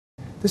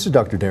This is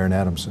Dr. Darren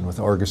Adamson with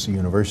Argosy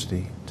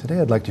University. Today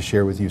I'd like to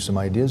share with you some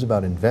ideas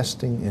about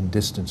investing in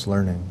distance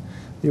learning.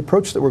 The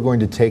approach that we're going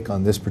to take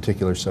on this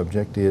particular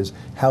subject is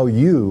how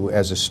you,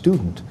 as a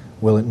student,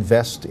 will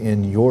invest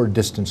in your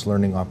distance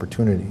learning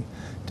opportunity.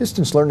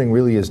 Distance learning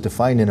really is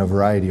defined in a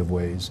variety of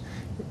ways.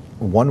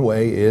 One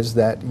way is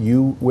that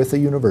you, with a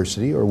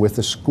university or with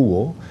a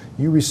school,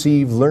 you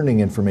receive learning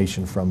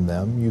information from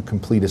them, you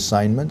complete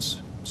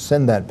assignments,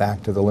 send that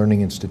back to the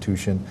learning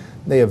institution,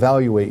 they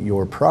evaluate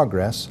your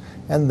progress,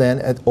 and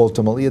then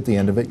ultimately at the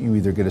end of it you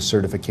either get a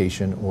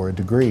certification or a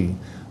degree.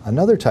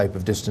 Another type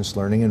of distance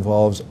learning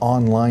involves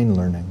online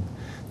learning.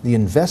 The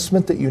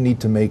investment that you need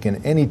to make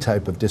in any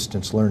type of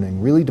distance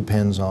learning really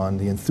depends on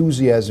the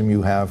enthusiasm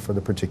you have for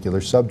the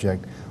particular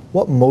subject.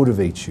 What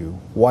motivates you?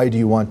 Why do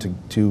you want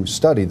to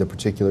study the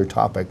particular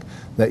topic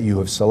that you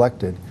have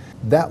selected?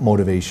 That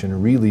motivation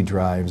really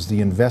drives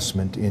the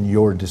investment in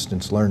your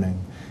distance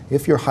learning.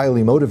 If you're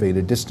highly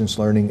motivated, distance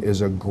learning is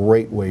a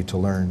great way to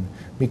learn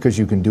because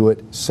you can do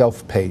it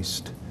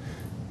self-paced.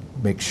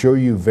 Make sure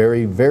you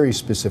very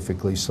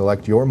specifically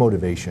select your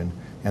motivation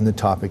and the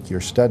topic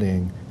you're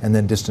studying, and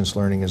then distance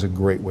learning is a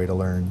great way to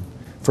learn.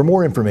 For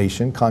more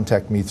information,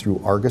 contact me through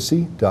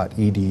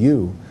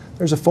argosy.edu.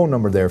 There's a phone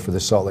number there for the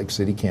Salt Lake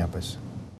City campus.